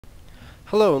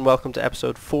Hello and welcome to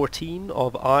episode 14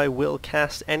 of I Will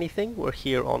Cast Anything. We're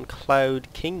here on Cloud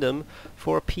Kingdom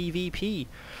for PvP.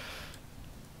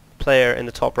 Player in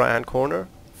the top right hand corner,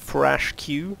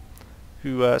 FrashQ,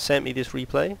 who sent me this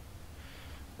replay.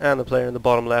 And the player in the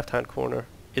bottom left hand corner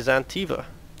is Antiva.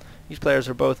 These players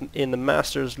are both in the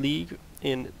Masters League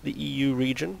in the EU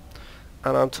region.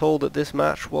 And I'm told that this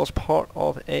match was part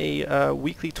of a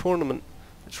weekly tournament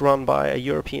that's run by a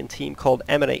European team called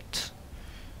Emanations.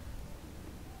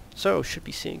 So, should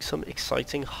be seeing some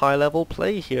exciting high-level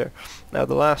play here. Now,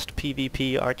 the last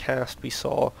PvP I cast, we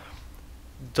saw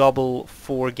double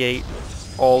 4-gate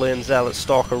all-in Zealot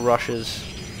Stalker rushes,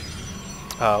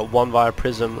 one via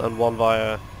Prism and one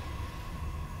via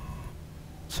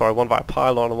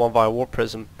Pylon and one via Warp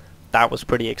Prism. That was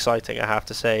pretty exciting, I have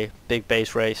to say. Big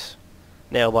base race,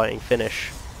 nail-biting finish.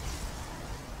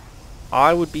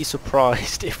 I would be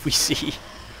surprised if we see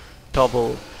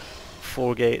double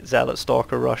 4-gate Zealot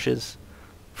Stalker rushes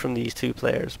from these two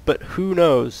players, but who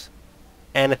knows?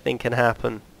 Anything can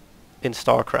happen in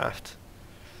Starcraft.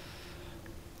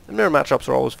 The mirror matchups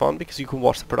are always fun because you can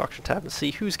watch the production tab and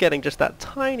see who's getting just that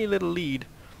tiny little lead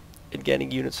in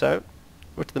getting units out,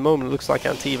 which at the moment it looks like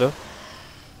Antiva,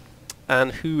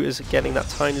 and who is getting that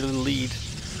tiny little lead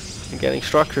in getting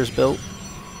structures built,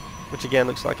 which again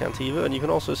looks like Antiva. And you can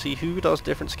also see who does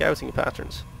different scouting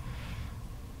patterns.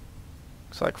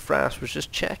 Looks like Frash was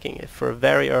just checking it for a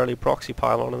very early proxy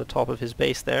pylon on the top of his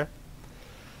base there.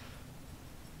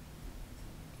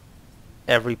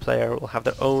 Every player will have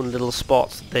their own little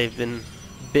spots that they've been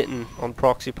bitten on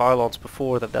proxy pylons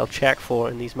before that they'll check for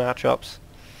in these matchups.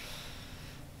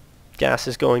 Gas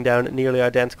is going down at nearly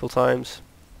identical times.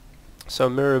 So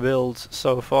mirror builds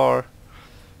so far.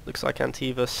 Looks like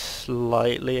Antiva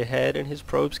slightly ahead in his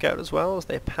probe scout as well as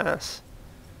they pass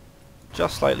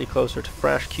just slightly closer to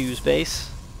FrashQ's base.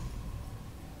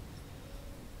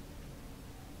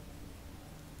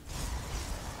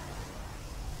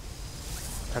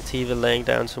 Antiva laying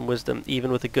down some wisdom.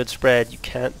 Even with a good spread, you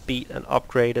can't beat an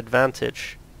upgrade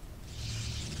advantage.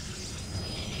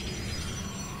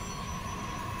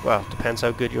 Well, depends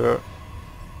how good your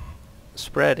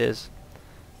spread is.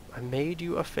 I made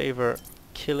you a favor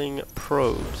killing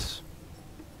probes.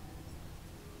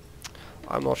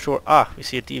 I'm not sure. We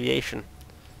see a deviation.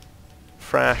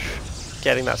 Frash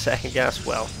getting that second gas.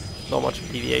 Well, not much of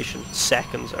a deviation.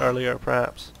 Seconds earlier,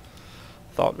 perhaps.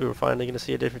 Thought we were finally going to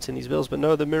see a difference in these builds, but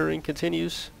no, the mirroring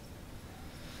continues.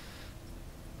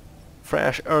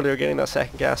 Frash earlier getting that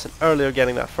second gas and earlier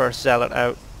getting that first Zealot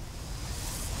out.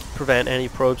 Prevent any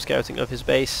probe scouting of his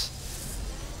base.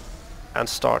 And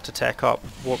start to tech up.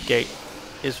 Warp Gate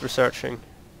is researching.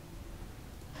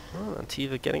 Oh,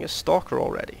 Antiva getting a Stalker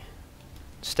already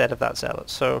instead of that Zealot,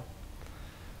 so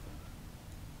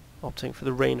opting for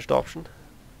the ranged option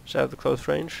instead of the close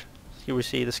range. Here we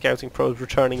see the scouting probes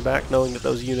returning back, knowing that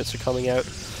those units are coming out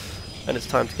and it's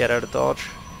time to get out of dodge.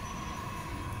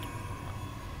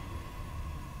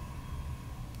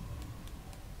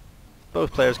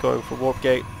 Both players going for Warp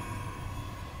Gate,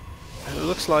 and it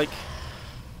looks like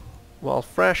while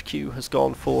FrashQ has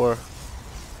gone for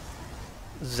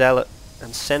Zealot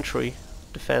and Sentry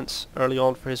defense early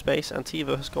on for his base,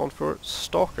 Antiva has gone for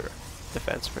Stalker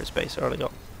defense for his base early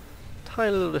on.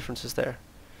 Tiny little differences there.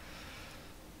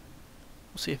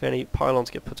 We'll see if any pylons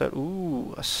get put out.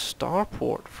 Ooh, a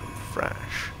starport from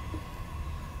Frash,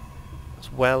 as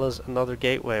well as another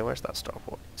gateway. Where's that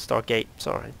starport? Stargate,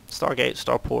 sorry. Stargate,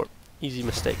 starport. Easy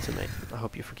mistake to make. I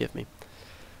hope you forgive me.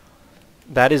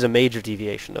 That is a major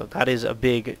deviation though. That is a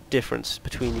big difference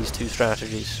between these two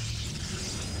strategies.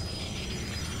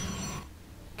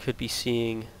 Could be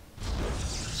seeing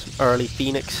some early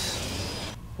Phoenix,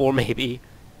 or maybe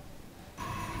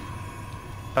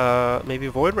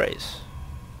Void Rays.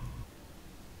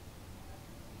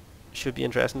 Should be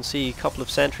interesting to see a couple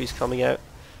of sentries coming out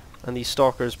and these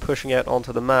stalkers pushing out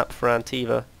onto the map for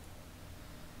Antiva,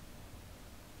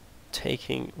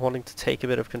 wanting to take a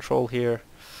bit of control here.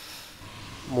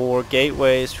 More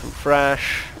gateways from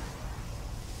Frash.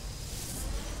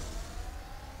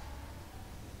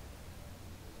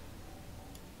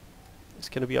 It's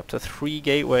going to be up to 3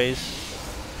 gateways,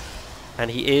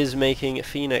 and he is making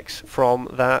Phoenix from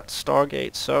that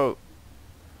Stargate. So,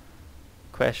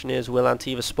 question is, will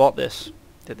Antiva spot this?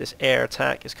 That this air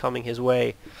attack is coming his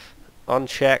way.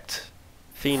 Unchecked,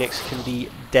 Phoenix can be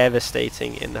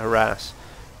devastating in the harass.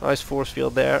 Nice force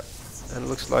field there, and it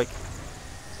looks like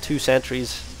 2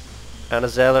 sentries and a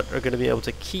Zealot are going to be able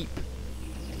to keep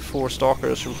 4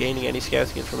 stalkers from gaining any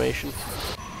scouting information.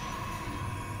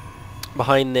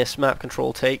 Behind this map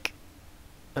control take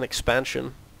an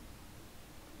expansion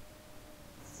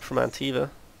from Antiva.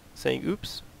 saying,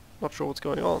 oops, not sure what's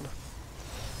going on.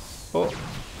 Oh,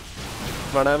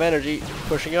 run out of energy,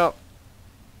 pushing up.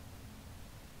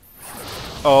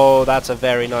 Oh, that's a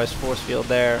very nice force field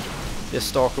there. This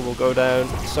Stalker will go down,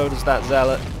 so does that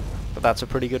Zealot. But that's a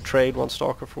pretty good trade, 1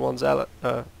 Stalker for 1 Zealot.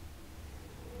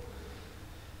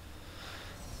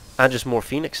 And just more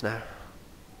Phoenix now.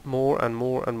 More and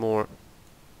more and more.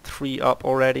 3 up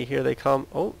already, here they come.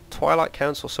 Oh, Twilight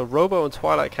Council. So Robo and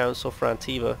Twilight Council for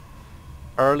Antiva.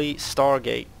 Early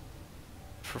Stargate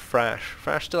for Frash.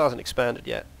 Frash still hasn't expanded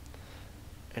yet.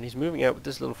 And he's moving out with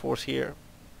this little force here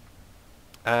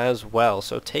as well.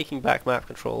 So taking back map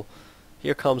control.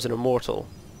 Here comes an Immortal.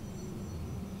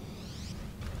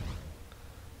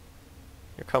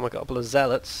 Here come a couple of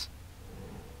Zealots.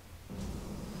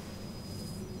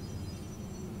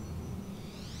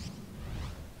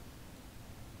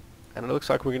 And it looks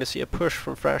like we're going to see a push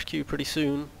from FrashQ pretty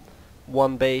soon.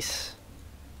 1 base.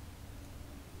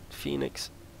 Phoenix.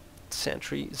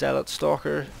 Sentry. Zealot.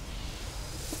 Stalker.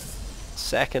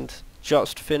 Second.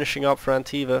 Just finishing up for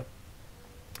Antiva.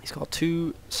 He's got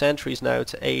 2 sentries now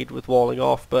to aid with walling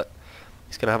off, but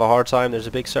he's going to have a hard time. There's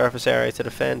a big surface area to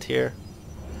defend here.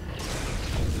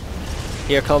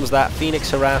 Here comes that Phoenix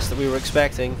harass that we were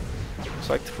expecting. Looks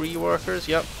like 3 workers.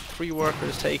 Yep, 3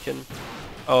 workers taken.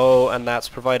 Oh, and that's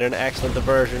provided an excellent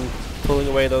diversion, pulling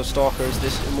away those Stalkers.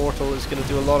 This Immortal is going to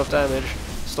do a lot of damage.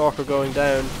 Stalker going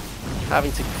down,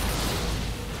 having to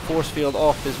force field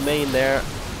off his main there,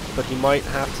 but he might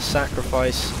have to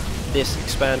sacrifice this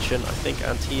expansion. I think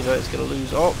Antiva is going to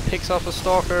lose. Oh, picks up a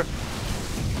Stalker,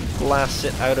 blasts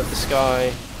it out of the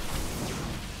sky,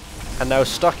 and now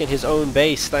stuck in his own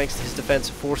base thanks to his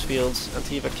defensive force fields.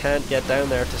 Antiva can't get down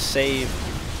there to save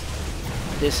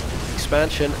this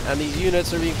expansion, and these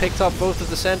units are being picked up. Both of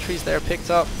the sentries there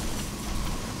picked up.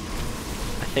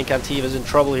 I think Antiva's in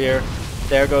trouble here.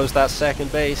 There goes that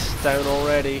second base, down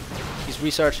already. He's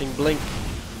researching Blink,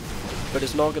 but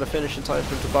it's not going to finish in time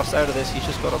for him to bust out of this. He's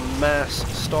just got to mass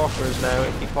Stalkers now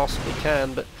if he possibly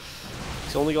can, but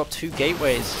he's only got 2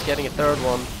 gateways. He's getting a 3rd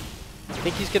one. I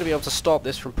think he's going to be able to stop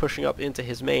this from pushing up into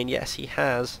his main. Yes, he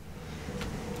has.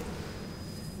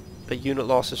 But unit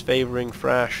loss is favouring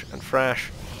Frash, and Frash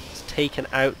has taken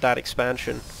out that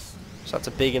expansion. So that's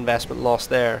a big investment loss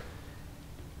there.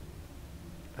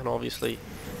 And obviously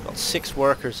got 6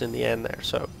 workers in the end there,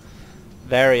 so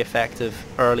very effective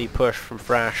early push from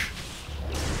Frash.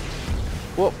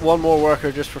 Whoop, 1 more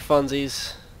worker just for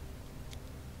funsies.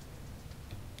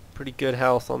 Pretty good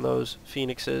health on those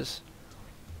Phoenixes.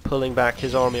 Pulling back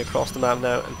his army across the map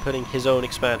now and putting his own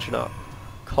expansion up.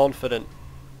 Confident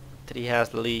that he has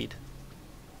the lead.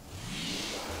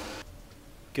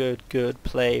 Good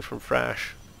play from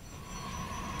Frash.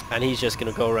 And he's just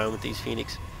going to go around with these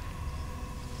Phoenix,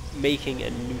 making a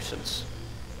nuisance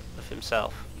of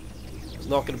himself. He's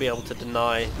not going to be able to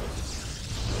deny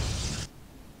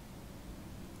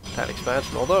that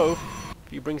expansion, although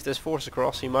if he brings this force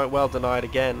across he might well deny it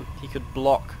again. He could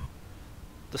block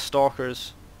the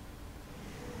Stalkers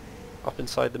up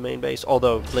inside the main base,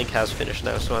 although Blink has finished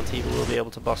now, so Antiva will be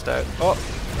able to bust out.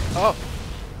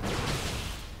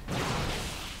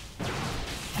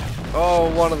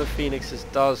 Oh, one of the Phoenixes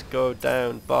does go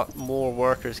down, but more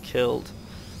workers killed.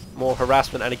 More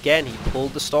harassment, and again he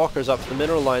pulled the Stalkers up to the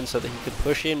mineral line so that he could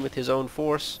push in with his own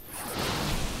force.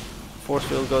 Force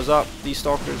field goes up. These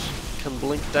Stalkers can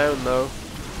blink down though.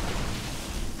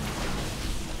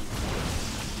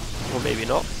 Or maybe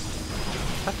not.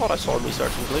 I thought I saw him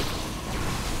researching Blink.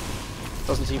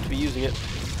 Doesn't seem to be using it.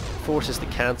 Forces to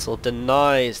cancel.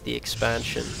 Denies the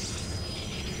expansion.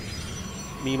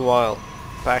 Meanwhile,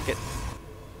 back at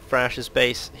Frash's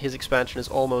base, his expansion is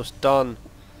almost done.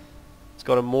 He's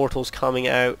got Immortals coming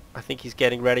out. I think he's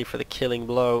getting ready for the killing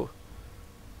blow.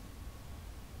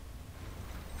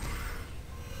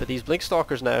 But these Blink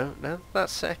Stalkers now that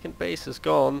second base is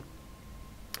gone,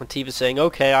 Antiva's saying,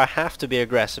 okay, I have to be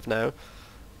aggressive now.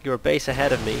 You're a base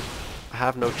ahead of me. I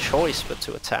have no choice but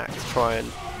to attack, to try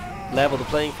and level the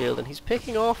playing field. And he's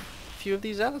picking off a few of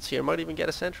these Zealots here. Might even get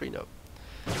a sentry. No.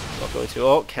 Not going to.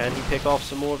 Oh, can he pick off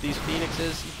some more of these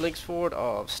Phoenixes? He blinks forward.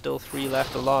 Oh, still 3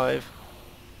 left alive.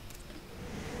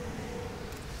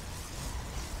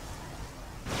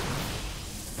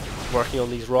 Working on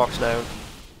these rocks now.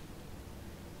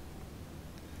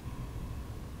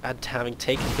 And having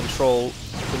taken control,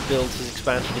 he can build his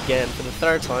expansion again for the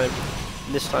 3rd time.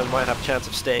 And this time might have a chance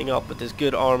of staying up with this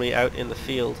good army out in the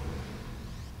field.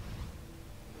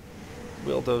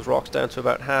 Willed those rocks down to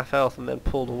about half health and then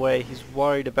pulled away. He's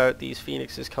worried about these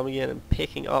Phoenixes coming in and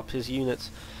picking up his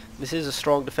units. This is a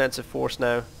strong defensive force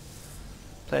now.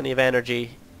 Plenty of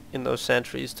energy in those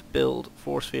sentries to build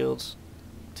force fields.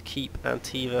 to keep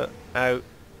Antiva out.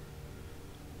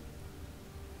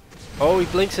 Oh, he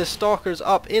blinks his stalkers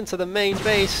up into the main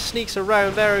base, sneaks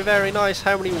around, very, very nice.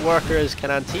 How many workers can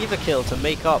Antiva kill to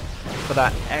make up for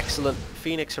that excellent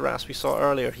Phoenix harass we saw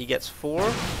earlier? He gets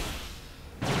 4.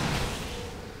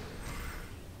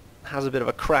 Has a bit of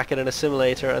a crack at an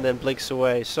assimilator and then blinks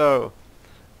away. So,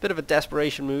 bit of a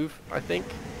desperation move, I think.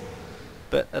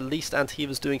 But at least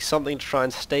Antiva's doing something to try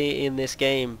and stay in this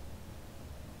game.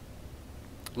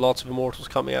 Lots of immortals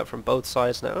coming out from both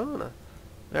sides now. Oh, no.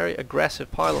 Very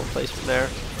aggressive pylon placement there.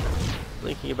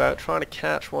 Blinking about, trying to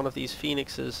catch one of these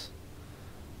phoenixes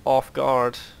off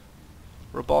guard.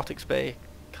 Robotics Bay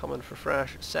coming for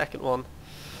Frash, second one.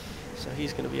 So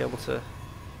he's going to be able to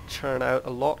churn out a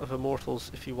lot of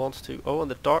immortals if he wants to. Oh, and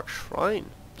the Dark Shrine.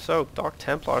 So, Dark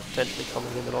Templar potentially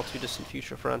coming in the not too distant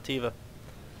future for Antiva,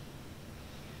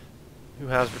 who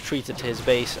has retreated to his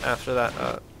base after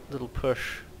that little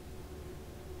push,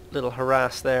 little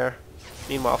harass there.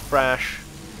 Meanwhile, Frash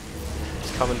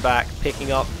coming back,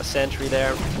 picking up a sentry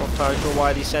there. Not entirely sure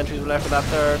why these sentries were left for that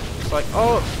third. It's like,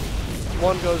 oh,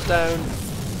 one goes down.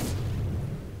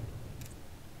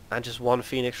 And just one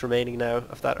Phoenix remaining now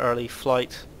of that early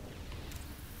flight.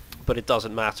 But it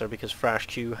doesn't matter because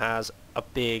FrashQ has a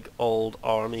big old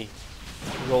army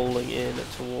rolling in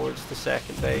towards the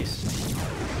second base.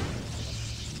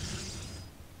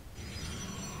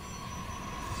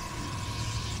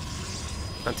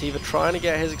 Antiva trying to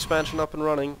get his expansion up and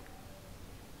running.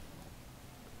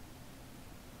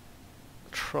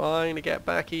 Trying to get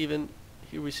back even.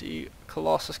 Here we see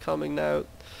Colossus coming now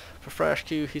for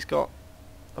FrashQ. He's got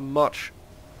a much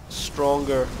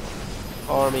stronger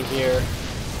army here,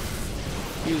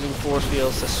 using force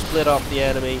fields to split up the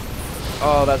enemy.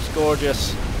 Oh, that's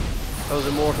gorgeous. Those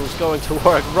immortals going to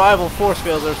work. Rival force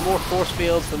fields. There's more force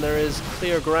fields than there is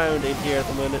clear ground in here at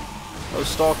the minute. Those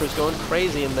stalkers going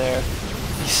crazy in there.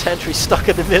 These sentries stuck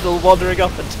in the middle, wandering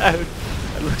up and down.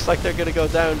 It looks like they're going to go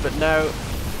down, but now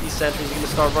these sentries are going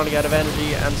to start running out of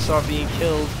energy and start being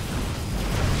killed.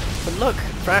 But look,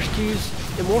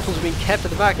 FrashQ's immortals are being kept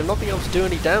at the back. They're not being able to do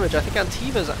any damage. I think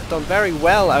Antiva's done very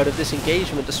well out of this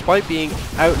engagement despite being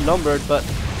outnumbered, but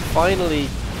finally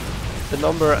the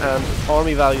number and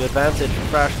army value advantage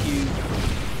for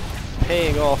FrashQ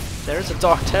paying off. There's a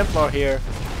Dark Templar here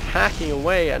hacking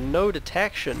away and no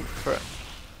detection for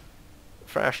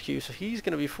FrashQ, so he's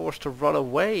going to be forced to run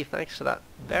away thanks to that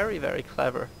very, very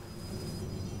clever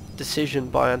decision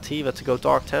by Antiva to go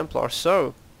Dark Templar.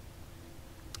 So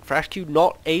FrashQ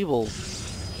not able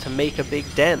to make a big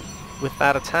dent with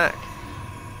that attack,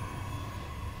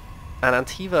 and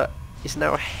Antiva is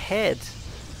now ahead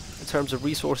in terms of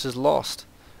resources lost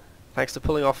thanks to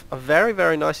pulling off a very,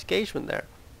 very nice engagement there.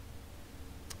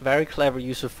 Very clever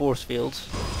use of force fields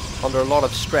under a lot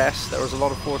of stress. There was a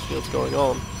lot of force fields going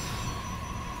on.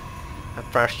 And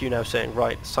FrashQ now saying,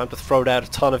 right, it's time to throw down a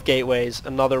ton of gateways,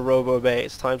 another Robo Bay,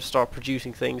 it's time to start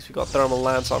producing things. We've got Thermal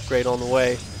Lance upgrade on the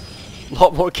way. A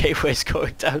lot more gateways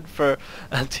going down for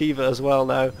Antiva as well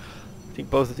now. I think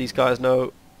both of these guys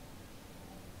know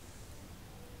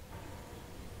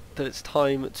that it's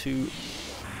time to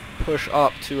push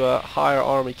up to a higher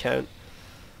army count.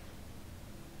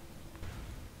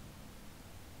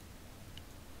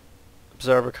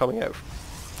 Observer coming out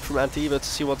from Antiva to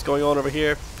see what's going on over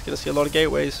here. Going to see a lot of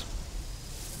gateways.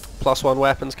 +1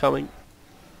 weapons coming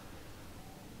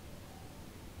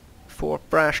for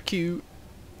FrashQ,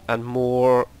 and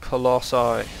more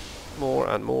Colossi. More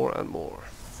and more and more.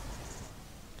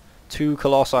 2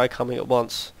 Colossi coming at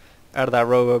once out of that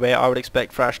Robo Bay. I would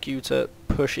expect FrashQ to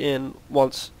push in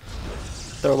once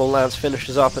Thermal Lance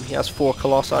finishes up and he has 4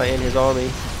 Colossi in his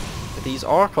army. But these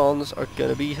Archons are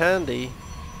going to be handy.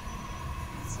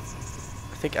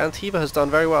 I think Antiva has done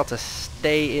very well to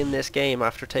stay in this game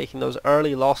after taking those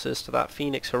early losses to that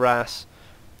Phoenix harass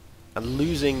and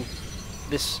losing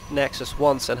this Nexus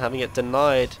once and having it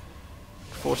denied,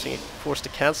 forced to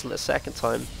cancel it a second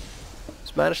time.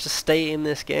 Has managed to stay in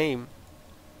this game.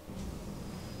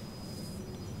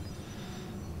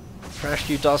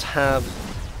 FrashQ does have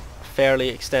a fairly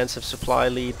extensive supply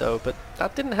lead though, but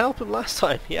that didn't help him last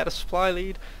time. He had a supply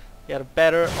lead, he had a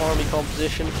better army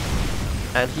composition,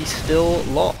 and he still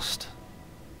lost.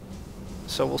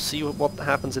 So we'll see what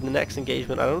happens in the next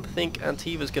engagement. I don't think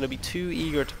Antiva's going to be too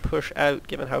eager to push out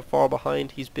given how far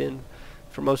behind he's been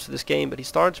for most of this game, but he's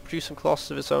starting to produce some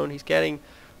Colossus of his own. He's getting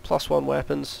 +1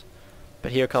 weapons,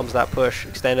 but here comes that push.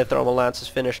 Extended Thermal Lance is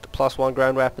finished, +1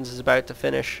 ground weapons is about to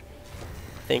finish.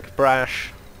 I think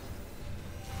Brash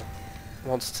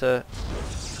wants to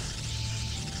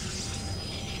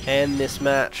end this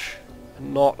match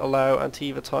and not allow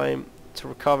Antiva time to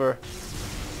recover.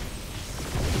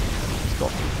 got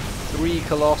 3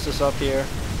 Colossus up here.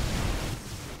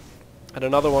 And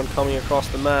another one coming across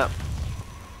the map.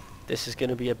 This is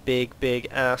going to be a big, big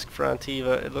ask for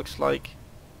Antiva. It looks like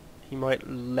he might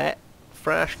let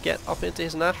Frash get up into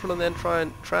his natural and then try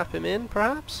and trap him in,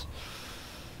 perhaps?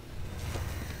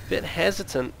 A bit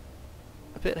hesitant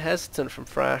from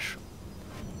Frash.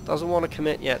 Doesn't want to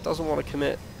commit yet, doesn't want to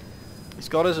commit. He's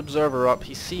got his observer up,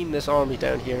 he's seen this army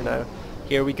down here now.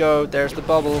 Here we go, there's the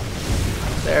bubble.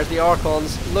 There's the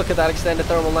Archons. Look at that extended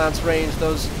thermal lance range.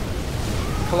 Those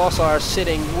Colossi are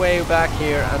sitting way back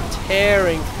here and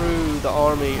tearing through the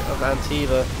army of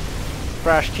Antiva.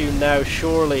 FrashQ now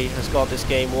surely has got this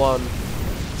game won.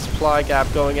 Supply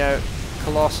gap going out.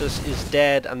 Colossus is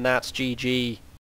dead, and that's GG.